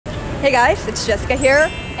Hey guys, it's Jessica here,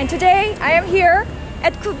 and today I am here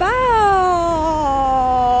at Cubao.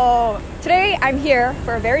 Today I'm here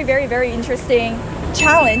for a very interesting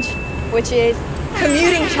challenge, which is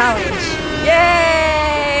commuting challenge.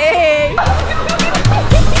 Yay!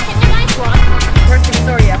 Where's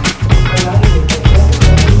Divisoria?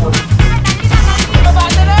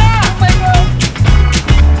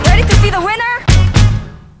 Ready to see the winner?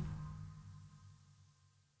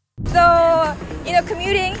 So,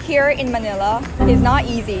 commuting here in Manila is not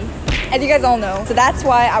easy, as you guys all know. So that's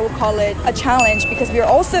why I would call it a challenge, because we're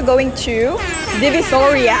also going to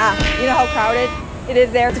Divisoria. You know how crowded it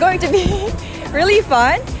is there. It's going to be really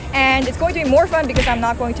fun, and it's going to be more fun because I'm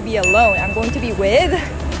not going to be alone. I'm going to be with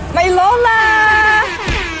my Lola!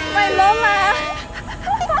 My Lola!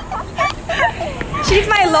 She's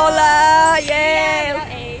my Lola! Yay!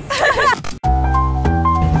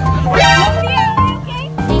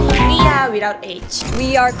 Without H.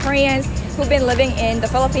 We are Koreans who've been living in the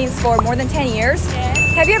Philippines for more than 10 years. Yes.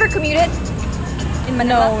 Have you ever commuted in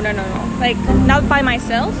Manila? No. Like, not by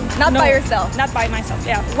myself. Not by yourself? Not by myself,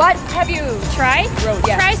 yeah. What have you tried? Rode?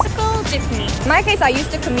 Yeah. Tricycle, jeepney. In my case, I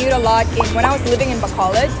used to commute a lot when I was living in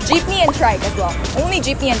Bacolod. Jeepney and trike as well. Only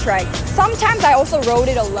jeepney and trike. Sometimes I also rode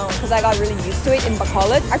it alone because I got really used to it in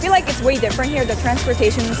Bacolod. I feel like it's way different here. The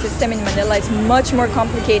transportation system in Manila is much more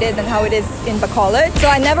complicated than how it is in Bacolod. So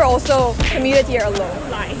I never also commuted here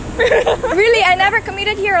alone. Lie. Really, I never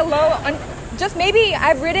commuted here alone. Just maybe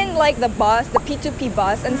I've ridden like the bus, the P2P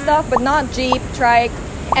bus and stuff, but not Jeep, trike,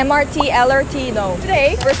 MRT, LRT, no.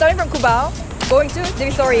 Today, we're starting from Cubao, going to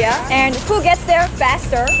Divisoria, and who gets there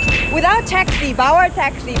faster, without taxi, bawal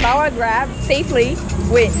grab, safely,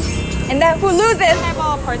 wins. And then who loses,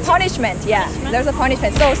 punishment, yeah. There's a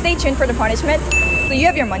punishment, so stay tuned for the punishment. So you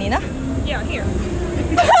have your money, na? Yeah, here.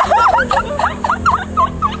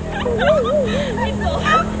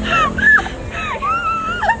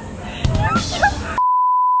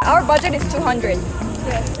 Our budget is 200.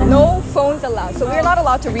 Yes. No phones allowed, so we're not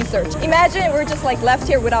allowed to research. Imagine we're just like left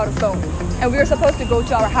here without a phone, and we were supposed to go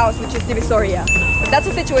to our house, which is Divisoria. That's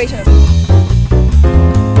the situation.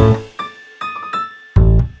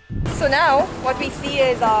 So now, what we see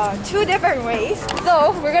is two different ways.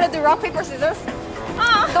 So we're gonna do rock, paper, scissors.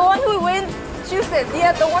 The one who wins chooses.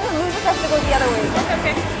 Yeah, the one who loses has to go the other way.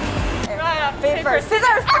 Okay. Rock, paper,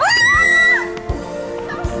 scissors!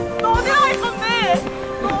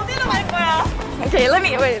 Okay, let me.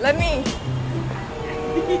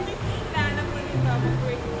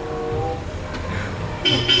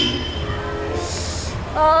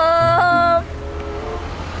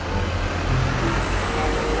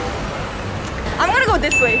 I'm gonna go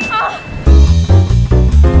this way.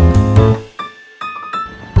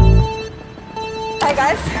 Hi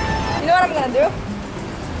guys, you know what I'm gonna do?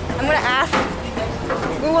 I'm gonna ask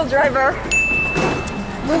Google driver,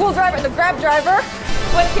 the Grab driver.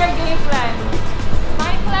 What's your game plan?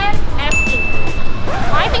 My plan? Asking.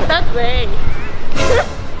 I think that way.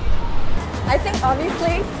 I think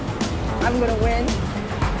obviously I'm gonna win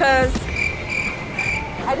because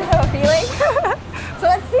I just have a feeling. So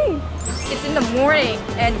let's see. It's in the morning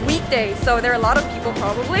and weekday, so there are a lot of people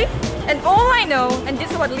probably. And all I know, and this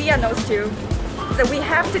is what Leah knows too, is that we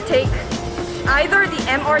have to take either the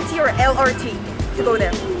MRT or LRT to go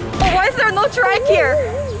there. Oh, why is there no trike here?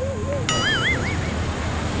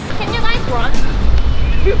 Can you guys run?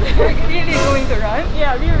 We're really going to run?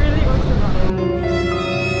 Yeah, we're really going to run.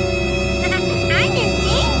 I'm in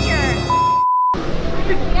danger!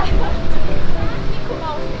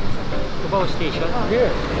 Cubao station.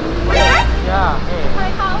 Here. What? Yeah, here.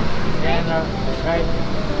 Like how? And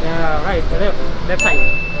right, left side.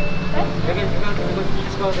 You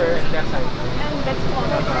just go there, left side. And that's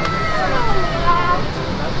close.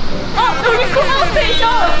 Oh, the Cubao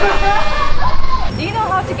station! Do you know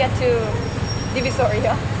how to get to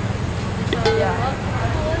Divisoria? Yeah.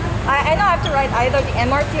 I know I have to ride either the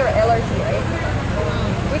MRT or LRT, right?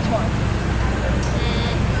 Which one?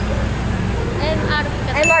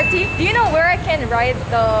 MRT? Do you know where I can ride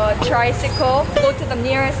the tricycle to go to the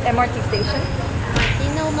nearest MRT station?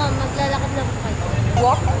 Maglalakad lang kayo.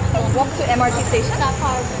 Walk to MRT station? Sa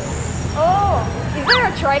car. Oh, is there a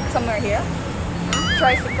trike somewhere here?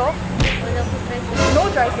 Tricycle? Wala po tricycle. No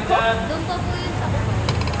tricycle? Doon pa po yun sa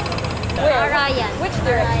Where? Arayan. Which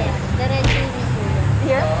direction? Diretso yun po.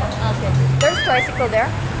 Here? Okay. There's tricycle there?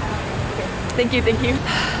 Okay. Thank you.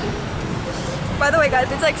 By the way guys,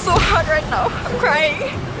 it's like so hot right now. I'm crying.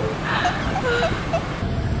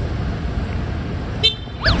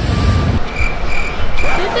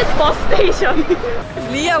 This is bus station.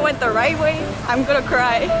 If Leah went the right way, I'm gonna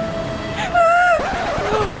cry.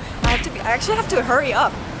 I actually have to hurry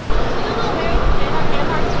up.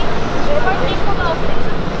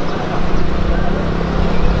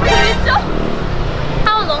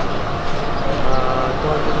 How long?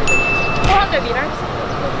 200 meters. 400 meters.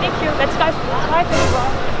 Thank you. Let's go. Bye.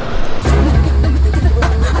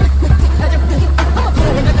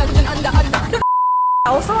 I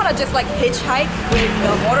also want to just like hitchhike with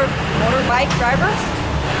the motorbike drivers.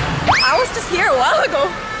 I was just here a while ago.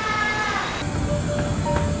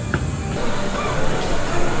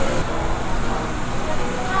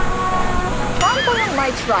 Saan po yung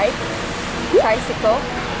my tricycle?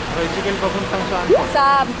 Tricycle papuntang saan po?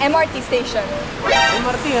 Sa MRT station.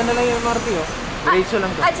 MRT, ano lang yung MRT oh. Diretso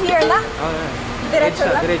lang to. At here na? Oh, yeah. Diretso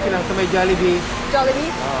lang? Diretso lang sa may Jollibee.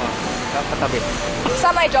 Jollibee? Oo, katabi.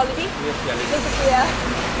 Sa may Jollibee? Yes, Jollibee. Thank you, kuya.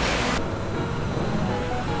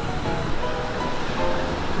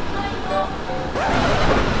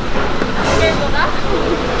 Here mo na?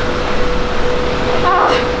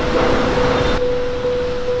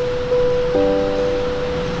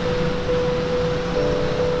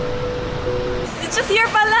 It's just here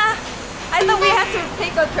pala. I thought we had to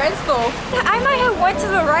take a transpo. I might have went to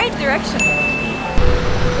the right direction.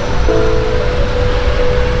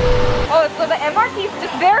 Oh, so the MRT is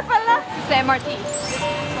just there pala? This is the MRT.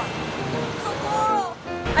 So cool.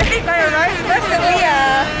 I think I arrived first than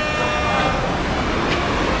Leah.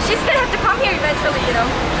 She's gonna have to come here eventually, you know.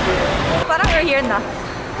 Parang we're here na.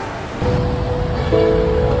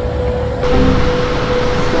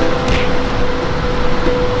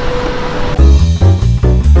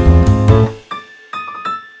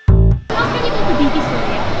 How can you go to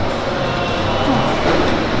Divisoria?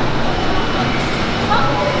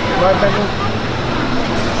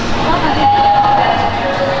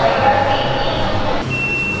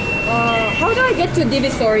 How do I get to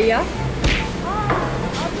Divisoria?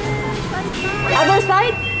 Other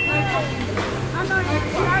side?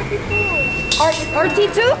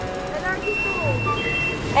 RT2?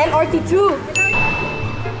 And RT2?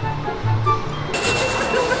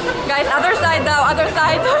 Guys, other side daw, other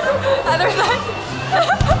side. Other side.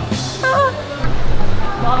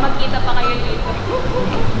 Baka magkita pa kayo dito.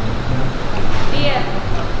 Leah.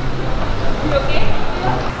 You okay?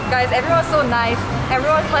 Guys, everyone's so nice.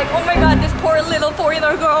 Everyone's like, oh my god, this poor little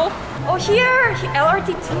foreigner girl. Oh, here!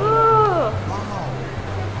 LRT2!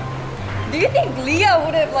 Do you think Leah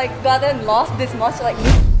would have like gotten lost this much like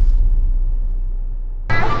me?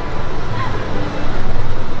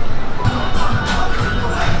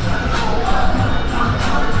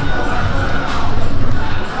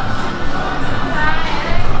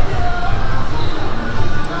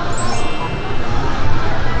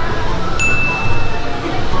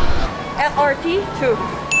 LRT2.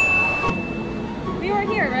 We were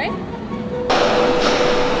here, right?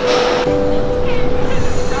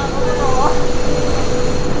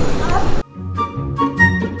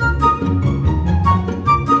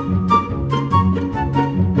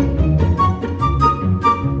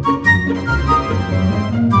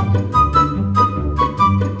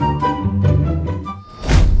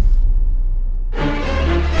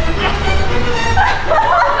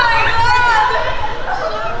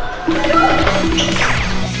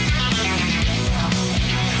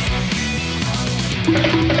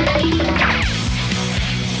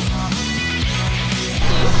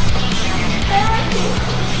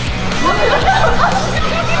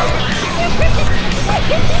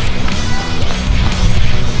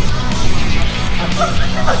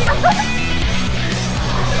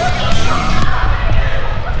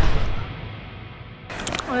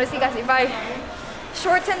 Honestly guys, if I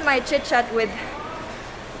shortened my chit chat with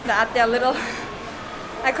the ate a little,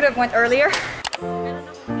 I could have went earlier.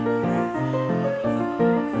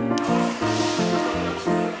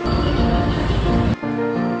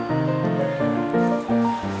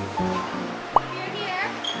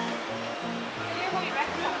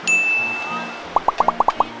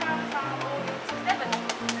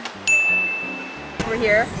 We're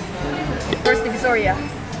here. Where's Divisoria?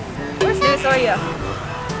 Where's Divisoria?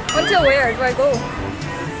 Until where do I go?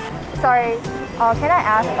 Sorry, can I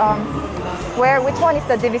ask, which one is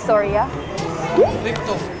the Divisoria?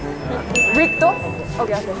 Ricto. Ricto?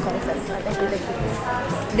 Okay, sorry. Thank you.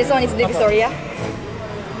 This one is Divisoria?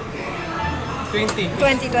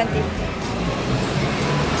 2020.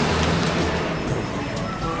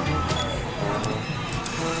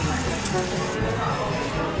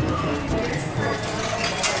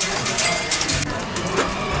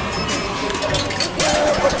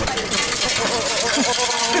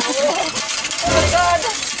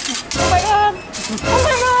 Oh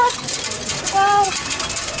my god! Wow!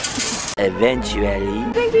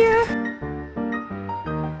 Eventually. Thank you!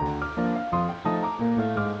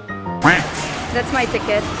 That's my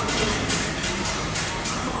ticket.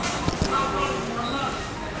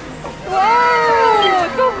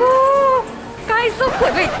 Wow! So cool! Guys, so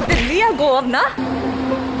cool. Wait, did Leah go up na?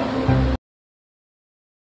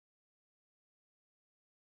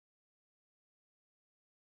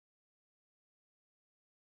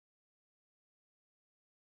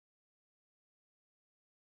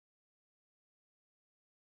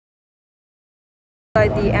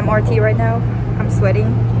 The MRT right now. I'm sweating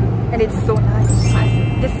and it's so nice.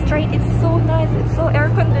 This train is so nice. It's so air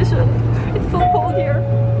conditioned. It's so cold here.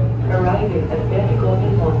 Arriving at Betico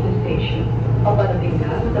Del Monte Station. Paparating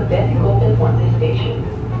na sa Betico Del Monte Station.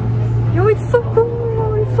 Yo, it's so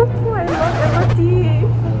cool. It's so cool. I love MRT.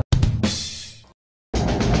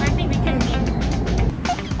 I think we can meet.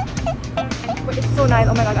 But it's so nice.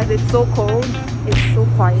 Oh my god, guys, it's so cold. It's so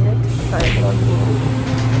quiet. Sorry.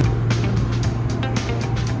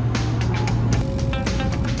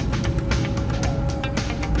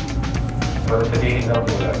 Pero sa tinitin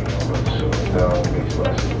po lagi ako. So, now, face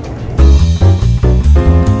west.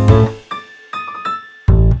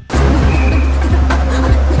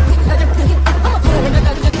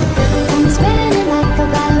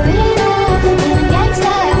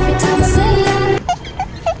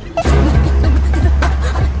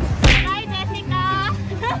 Hi, Jessica!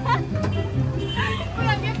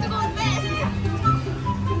 Kuya, we have to go fast!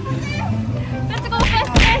 Let's go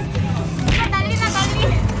fast, fast! Dali na,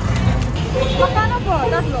 dali! Magkano po?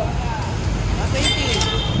 Tatlo?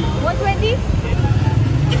 120?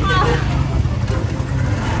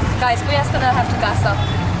 Guys, Kuya's gonna have to gas up.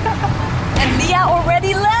 And Leah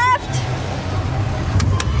already left!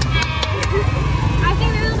 I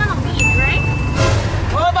think we will gonna meet, right?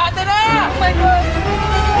 Oh, bata na! Oh my god!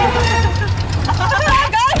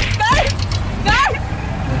 Guys! Guys! Guys!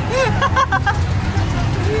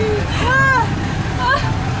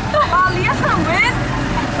 Oh, Leah's gonna win!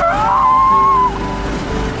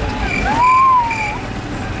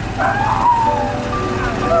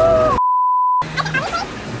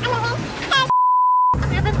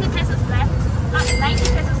 $70 left.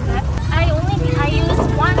 90 pesos left. I used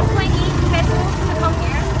 120 pesos to come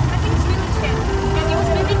here. I think it's really cheap. And it was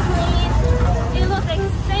really clean. It was like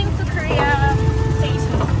same to Korea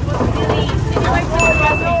station. It was really similar to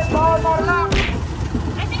Korea station.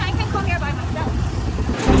 I think I can come here by myself.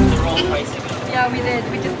 Yeah, we did.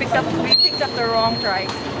 We picked up the wrong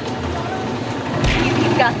price.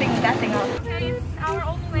 He's gassing up. Okay, it's our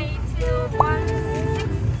own way to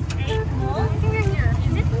 168 mall. I think we're here.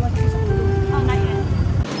 Is it? Oh, not yet.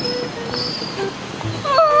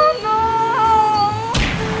 Oh no!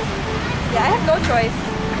 Yeah, I have no choice.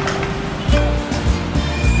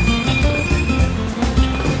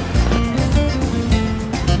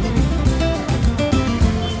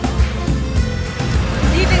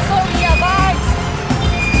 Divisoria vibes!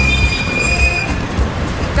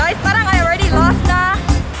 Guys, parang I already lost na.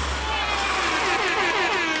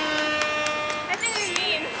 I think we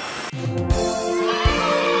mean.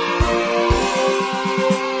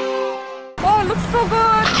 Oh, looks so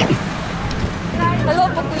good! Hello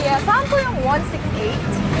po kuya, saan po yung 168?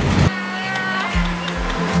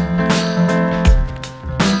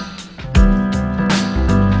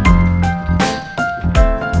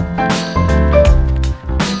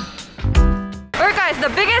 Alright guys,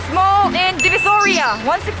 the biggest mall in Divisoria,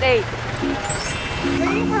 168.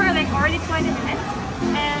 Waiting for like already 20 minutes.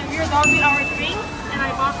 And we're done with our drinks. And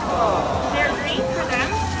I bought their drink for them.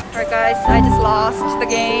 Alright guys, I just lost the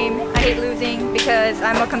game. I hate losing because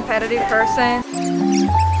I'm a competitive person.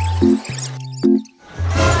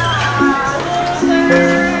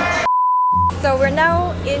 So we're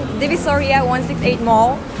now in Divisoria 168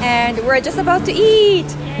 Mall and we're just about to eat.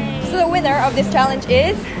 Yay. So the winner of this challenge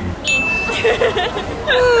is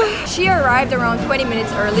she arrived around 20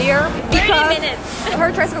 minutes earlier because 30 minutes.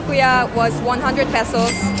 her tricycle kuya was 100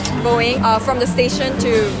 pesos going from the station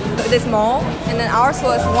to this mall, and then ours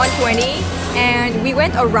was 120, and we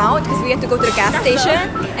went around because we had to go to the gas station,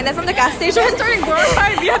 and then from the gas station Starting work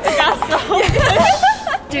time, we have to gas up.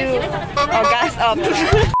 to gas up.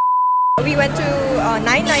 We went to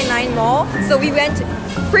 999 Mall, so we went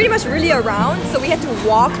pretty much really around, so we had to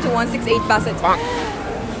walk to 168 Bassett.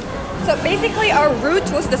 So basically our route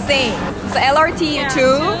was the same. So LRT 2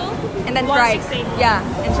 and then Trike. 168. Yeah,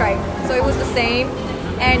 and Trike. So it was the same.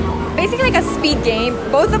 And basically like a speed game.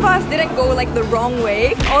 Both of us didn't go like the wrong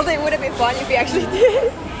way. Although it would have been fun if we actually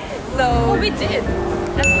did. So We did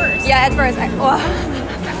at first. yeah, at first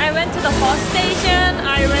I went to the bus station,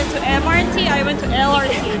 I went to MRT, I went to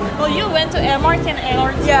LRT. Well, you went to MRT and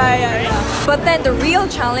LRT. Yeah. But then the real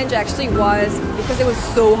challenge actually was because it was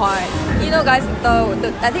so hot. You know guys,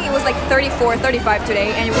 I think it was like 34, 35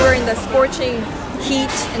 today, and we were in the scorching heat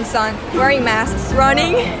and sun, wearing masks,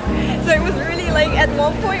 running. So it was really like at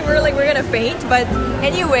one point we were like we're gonna faint, but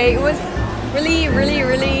anyway, it was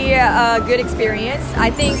really a good experience. I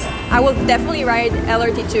think I will definitely ride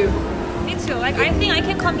LRT2. Me too. Like I think I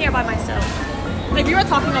can come here by myself. Like we were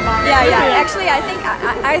talking about it. Yeah. Actually, I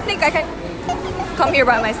think I can come here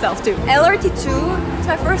by myself too. LRT2, it's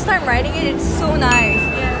my first time riding it. It's so nice.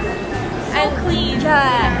 Yes. So clean.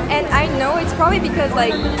 Yeah, and I know it's probably because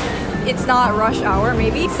like it's not rush hour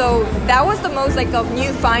maybe. So that was the most like a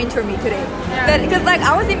new find for me today. Yeah. Because like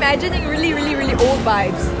I was imagining really old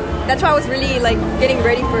vibes. That's why I was really like getting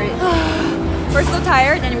ready for it. We're so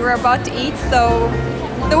tired and we're about to eat. So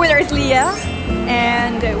the winner is Leah.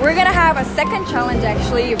 And we're gonna have a second challenge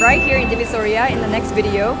actually right here in Divisoria in the next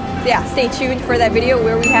video. So yeah, stay tuned for that video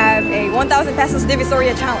where we have a 1,000 pesos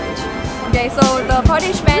Divisoria challenge. Okay, so the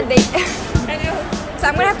punishment they so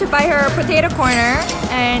I'm gonna have to buy her potato corner,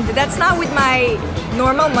 and that's not with my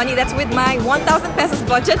normal money, that's with my 1,000 pesos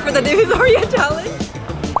budget for the Divisoria challenge.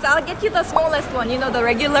 So I'll get you the smallest one, you know, the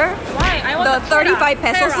regular. Why? I want the 35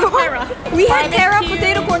 pesos one. We had Terra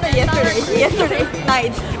potato corner yesterday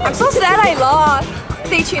night. I'm so sad I lost.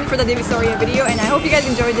 Stay tuned for the Divisoria video, and I hope you guys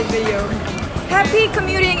enjoyed this video. Happy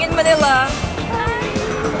commuting in Manila.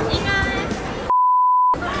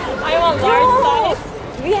 I want large size.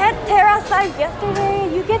 We had Terra size yesterday.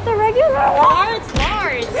 You get the regular one.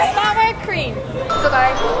 Large. Sour cream. So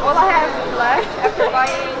guys, all I have left after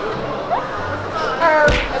buying her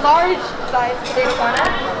large size potato corner.